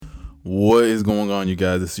What is going on, you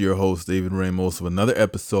guys? This is your host, David Ramos, with another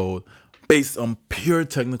episode based on pure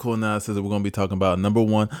technical analysis. We're going to be talking about number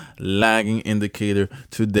one lagging indicator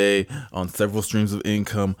today on several streams of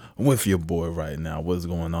income with your boy right now. What's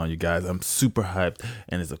going on, you guys? I'm super hyped,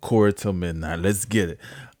 and it's a quarter till midnight. Let's get it.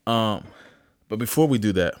 But before we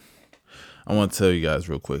do that, I want to tell you guys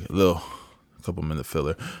real quick, a couple minute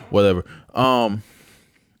filler, whatever.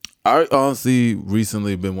 I honestly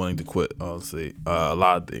recently been wanting to quit, a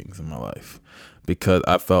lot of things in my life because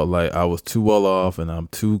I felt like I was too well off and I'm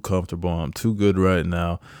too comfortable. I'm too good right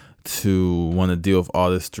now to want to deal with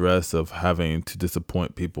all this stress of having to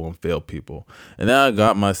disappoint people and fail people. And then I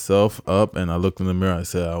got myself up and I looked in the mirror. I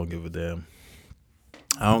said, I don't give a damn.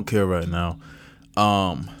 I don't care right now.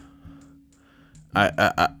 I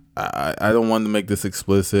don't want to make this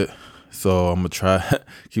explicit, so I'm gonna try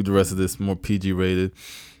keep the rest of this more PG rated.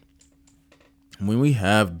 When we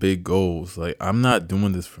have big goals, like, I'm not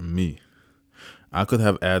doing this for me. I could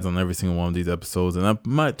have ads on every single one of these episodes, and I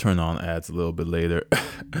might turn on ads a little bit later.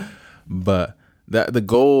 But that the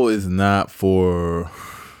goal is not for,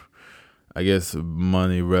 I guess,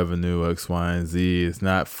 money, revenue, X, Y, and Z. It's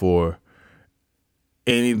not for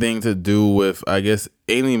anything to do with, I guess,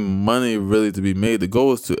 any money really to be made. The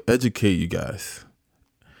goal is to educate you guys.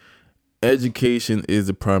 Education is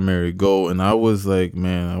the primary goal, and I was like,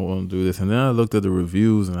 man, I want to do this. And then I looked at the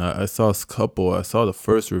reviews, and I saw a couple. I saw the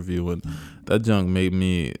first review, and that junk made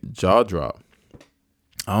me jaw drop.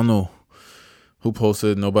 I don't know who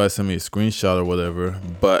posted. Nobody sent me a screenshot or whatever,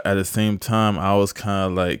 but at the same time, I was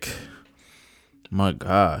kind of like, my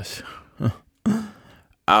gosh.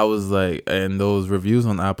 I was like, and those reviews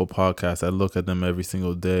on Apple Podcasts, I look at them every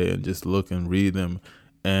single day and just look and read them,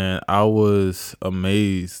 and I was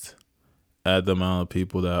amazed at the amount of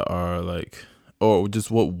people that are like, or just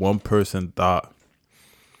what one person thought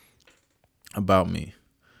about me.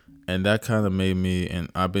 And that kind of made me, and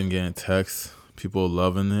I've been getting texts, people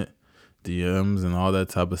loving it, DMs and all that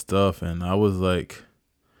type of stuff. And I was like,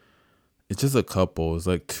 it's just a couple. It's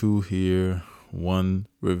like 2 here, 1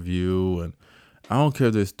 review. And I don't care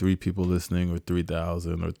if there's 3 people listening or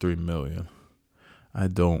 3,000 or 3 million. I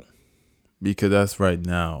don't, because that's right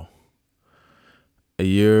now. A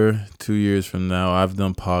year, 2 years from now, I've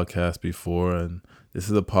done podcasts before, and this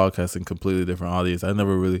is a podcast in a completely different audience. I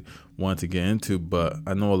never really wanted to get into, but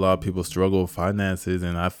I know a lot of people struggle with finances,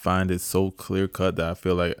 and I find it so clear cut that I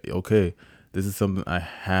feel like, okay, this is something I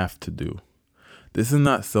have to do. This is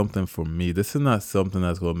not something for me. This is not something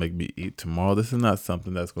that's going to make me eat tomorrow. This is not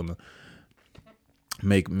something that's going to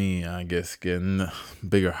make me, I guess, get a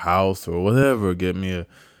bigger house or whatever, get me a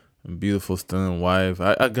beautiful, stunning wife.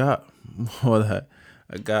 I got what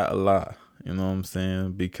I got a lot, you know what I'm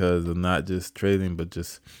saying? Because of not just trading, but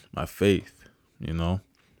just my faith, you know?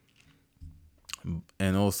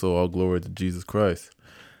 And also, all glory to Jesus Christ.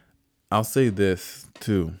 I'll say this,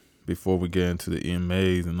 too, before we get into the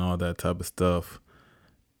EMAs and all that type of stuff.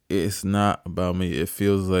 It's not about me. It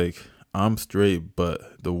feels like I'm straight,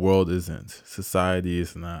 but the world isn't. Society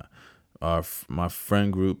is not. My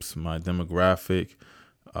friend groups, my demographic,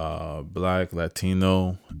 Black,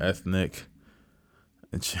 Latino, ethnic,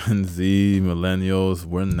 Gen Z, millennials,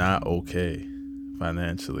 we're not okay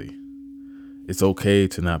financially. It's okay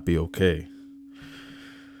to not be okay.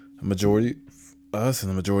 The majority of us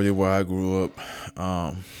and the majority of where I grew up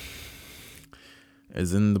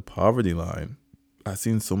is in the poverty line. I've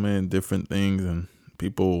seen so many different things and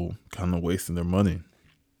people kind of wasting their money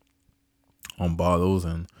on bottles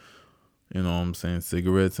and, you know what I'm saying,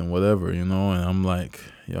 cigarettes and whatever, you know, and I'm like,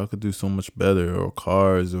 y'all could do so much better, or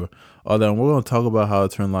cars or all that. And we're going to talk about how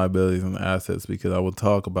to turn liabilities into assets, because I will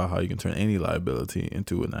talk about how you can turn any liability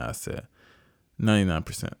into an asset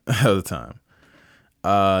 99% of the time.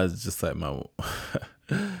 It's just like my,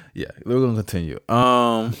 yeah, we're going to continue.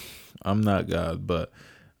 I'm not God, but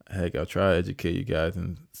heck, I'll try to educate you guys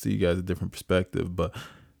and see you guys a different perspective. But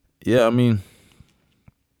yeah, I mean,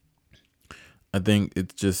 I think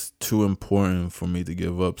it's just too important for me to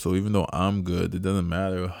give up. So even though I'm good, it doesn't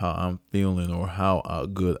matter how I'm feeling or how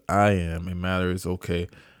good I am. It matters, okay,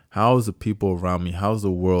 how's the people around me? How's the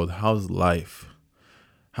world? How's life?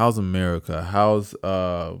 How's America? How's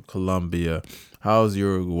Colombia? How's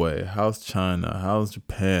Uruguay? How's China? How's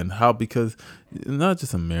Japan? Because not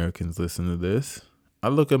just Americans listen to this. I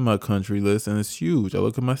look at my country list and it's huge. I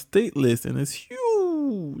look at my state list and it's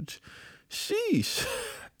huge. Sheesh.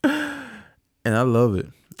 And I love it.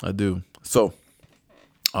 I do. So,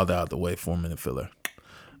 all that out the way, 4-minute filler.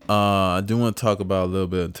 I do want to talk about a little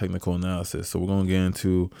bit of technical analysis. So we're going to get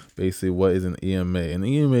into basically what is an EMA. And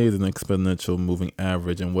the EMA is an exponential moving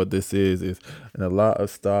average. And what this is in a lot of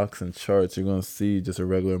stocks and charts, you're going to see just a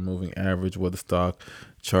regular moving average, what the stock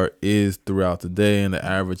chart is throughout the day, and the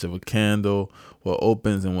average of a candle, what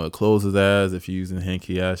opens and what it closes as. If you're using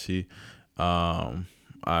Henkiashi,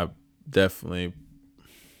 I definitely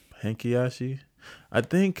Henkiashi. I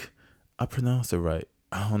think I pronounced it right.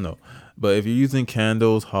 I don't know. But if you're using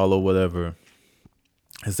candles, hollow, whatever,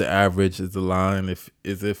 it's the average, it's the line. If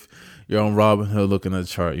you're on Robinhood looking at the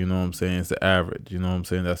chart, you know what I'm saying? It's the average. You know what I'm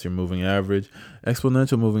saying? That's your moving average.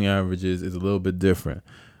 Exponential moving averages is a little bit different.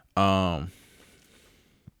 They're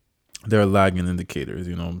lagging indicators,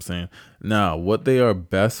 you know what I'm saying? Now, what they are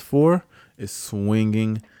best for is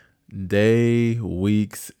swinging day,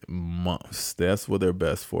 weeks, months. That's what they're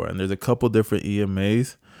best for. And there's a couple different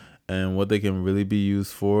EMAs. And what they can really be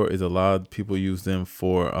used for is a lot of people use them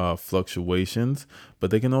for fluctuations,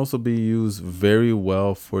 but they can also be used very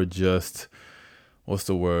well for just, what's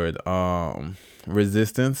the word?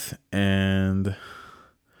 Resistance and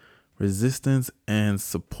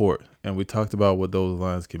support. And we talked about what those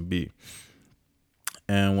lines can be.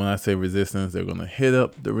 And when I say resistance, they're going to hit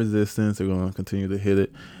up the resistance. They're going to continue to hit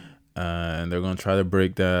it. And they're going to try to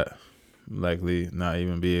break that, likely not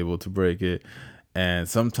even be able to break it. And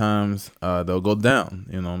sometimes they'll go down,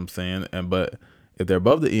 you know what I'm saying? But if they're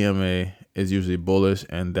above the EMA, it's usually bullish,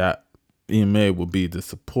 and that EMA will be the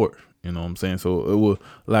support, you know what I'm saying? So it will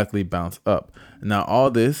likely bounce up. Now,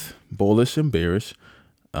 all this bullish and bearish,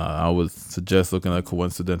 I would suggest looking at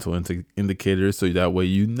coincidental indicators, so that way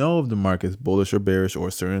you know if the market is bullish or bearish, or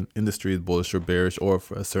a certain industry is bullish or bearish, or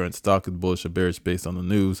if a certain stock is bullish or bearish based on the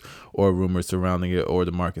news or rumors surrounding it or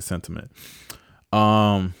the market sentiment.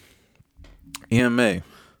 EMA.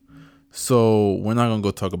 So we're not going to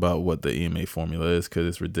go talk about what the EMA formula is because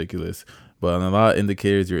it's ridiculous. But on a lot of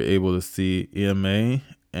indicators, you're able to see EMA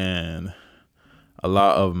and a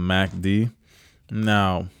lot of MACD.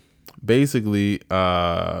 Now, basically,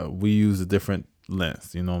 we use a different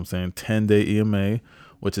lens. You know what I'm saying? 10-day EMA,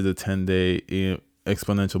 which is a 10-day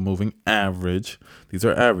exponential moving average. These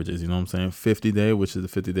are averages, you know what I'm saying? 50-day, which is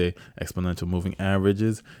the 50-day exponential moving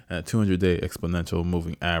averages, and 200-day exponential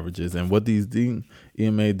moving averages. And what these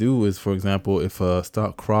EMA do is, for example, if a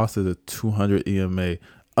stock crosses a 200 EMA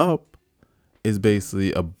up, is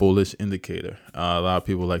basically a bullish indicator. A lot of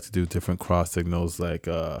people like to do different cross signals, like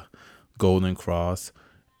golden cross,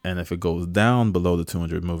 and if it goes down below the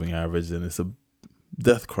 200 moving average, then it's a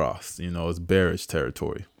death cross. You know, it's bearish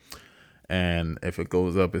territory. And if it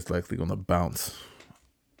goes up, it's likely going to bounce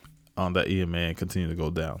on that EMA and continue to go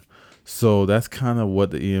down. So that's kind of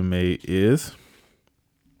what the EMA is.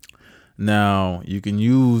 Now, you can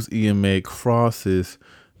use EMA crosses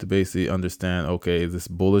to basically understand, okay, is this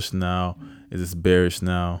bullish now? Is this bearish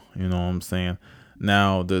now? You know what I'm saying?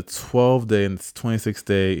 Now, the 12-day and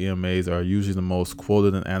 26-day EMAs are usually the most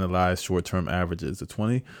quoted and analyzed short-term averages. The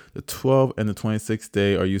 12, and the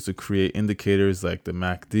 26-day are used to create indicators like the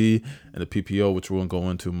MACD and the PPO, which we'll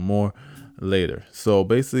go into more later. So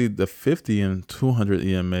basically, the 50 and 200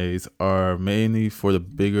 EMAs are mainly for the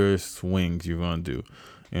bigger swings you're going to do.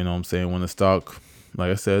 You know what I'm saying? When the stock,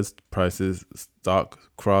 like I said, stock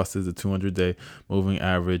crosses the 200-day moving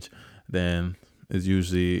average, then is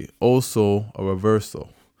usually also a reversal,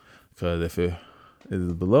 because if it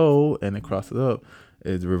is below and it crosses up,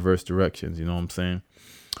 it's reverse directions. You know what I'm saying?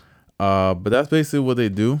 But that's basically what they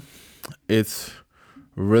do. It's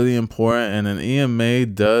really important, and an EMA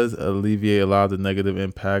does alleviate a lot of the negative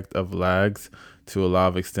impact of lags to a lot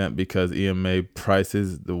of extent, because EMA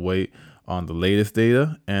prices the weight on the latest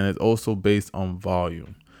data, and it's also based on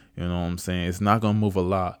volume. You know what I'm saying? It's not going to move a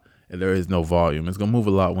lot if there is no volume. It's going to move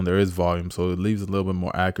a lot when there is volume, so it leaves a little bit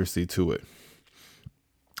more accuracy to it.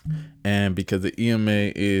 And because the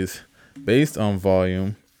EMA is based on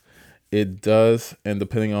volume, it does, and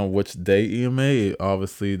depending on which day EMA,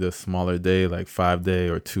 obviously the smaller day, like 5-day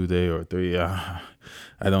or 2-day or 3, I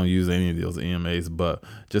don't use any of those EMAs, but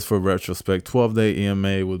just for retrospect, 12-day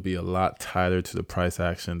EMA would be a lot tighter to the price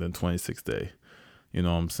action than 26-day. You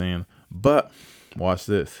know what I'm saying? But watch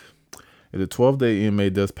this. If the 12-day EMA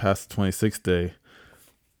does pass the 26-day,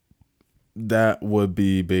 that would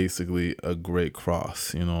be basically a great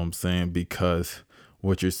cross. You know what I'm saying? Because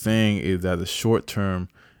what you're saying is that the short term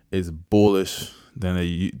is bullish than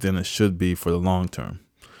it should be for the long term.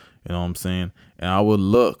 You know what I'm saying? And I would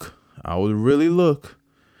really look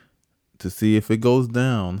to see if it goes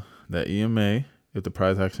down, that EMA, if the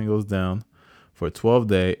price action goes down for a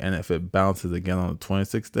 12-day, and if it bounces again on the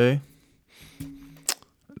 26-day,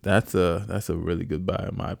 that's a really good buy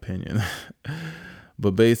in my opinion.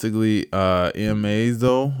 But basically, EMAs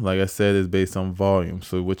though, like I said, is based on volume.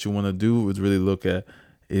 So what you want to do is really look at,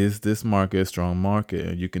 is this market a strong market?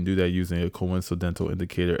 And you can do that using a coincidental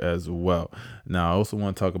indicator as well. Now, I also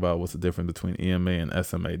want to talk about what's the difference between EMA and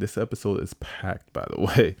SMA. This episode is packed, by the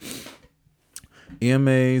way.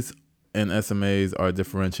 EMAs and SMAs are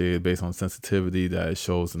differentiated based on sensitivity that it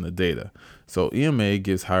shows in the data. So EMA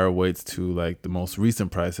gives higher weights to like the most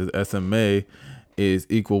recent prices. SMA is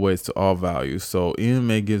equal weights to all values. So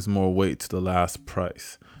EMA gives more weight to the last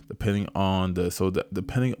price, depending on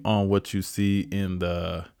depending on what you see in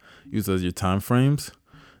the use as your time frames,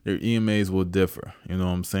 your EMAs will differ. You know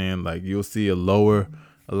what I'm saying? Like you'll see a lot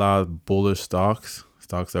of bullish stocks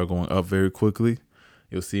that are going up very quickly.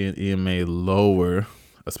 You'll see an EMA lower,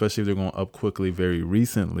 especially if they're going up quickly very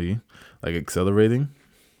recently, like accelerating.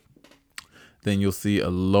 Then you'll see a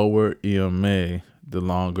lower EMA the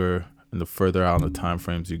longer and the further out in the time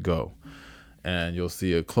frames you go. And you'll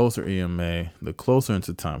see a closer EMA the closer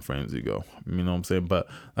into time frames you go. You know what I'm saying? But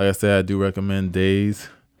like I said, I do recommend days,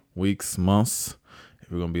 weeks, months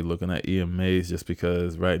if you're going to be looking at EMAs, just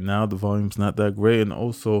because right now the volume's not that great, and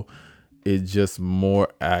also it's just more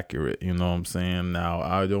accurate. You know what I'm saying? Now,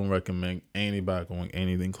 I don't recommend anybody going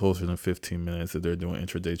anything closer than 15 minutes if they're doing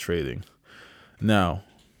intraday trading. Now,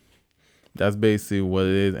 that's basically what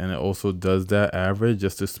it is, and it also does that average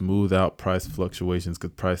just to smooth out price fluctuations,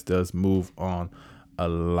 because price does move on a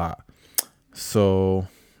lot. So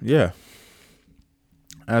yeah,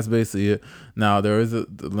 that's basically it. Now, there is a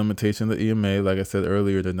limitation to EMA. Like I said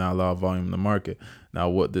earlier, there's not a lot of volume in the market. Now,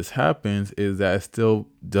 what this happens is that it still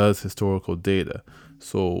does historical data.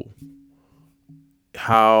 So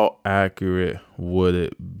how accurate would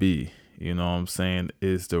it be? You know what I'm saying?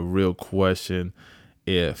 Is the real question.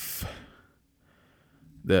 If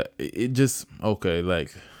that it just okay,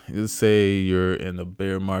 like let's say you're in a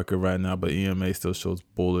bear market right now, but EMA still shows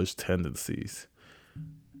bullish tendencies.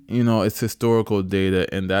 You know, it's historical data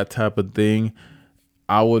and that type of thing.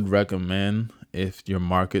 I would recommend, if your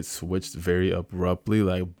market switched very abruptly,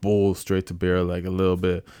 like bull straight to bear, like a little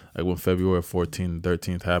bit, like when February 14th,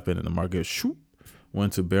 13th happened and the market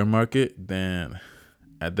went to bear market, then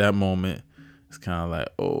at that moment, it's kind of like,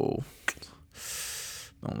 oh,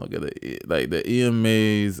 don't look at it. Like the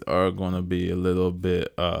EMAs are going to be a little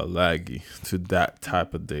bit laggy to that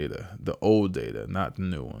type of data, the old data, not the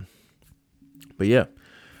new one. But yeah,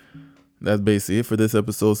 that's basically it for this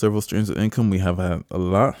episode. Several streams of income. We have had a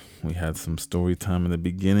lot. We had some story time in the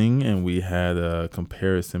beginning, and we had a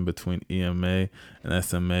comparison between EMA and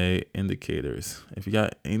SMA indicators. If you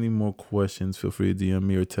got any more questions, feel free to DM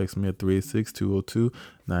me or text me at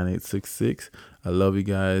 386-202-9866. I love you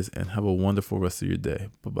guys, and have a wonderful rest of your day.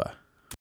 Bye-bye.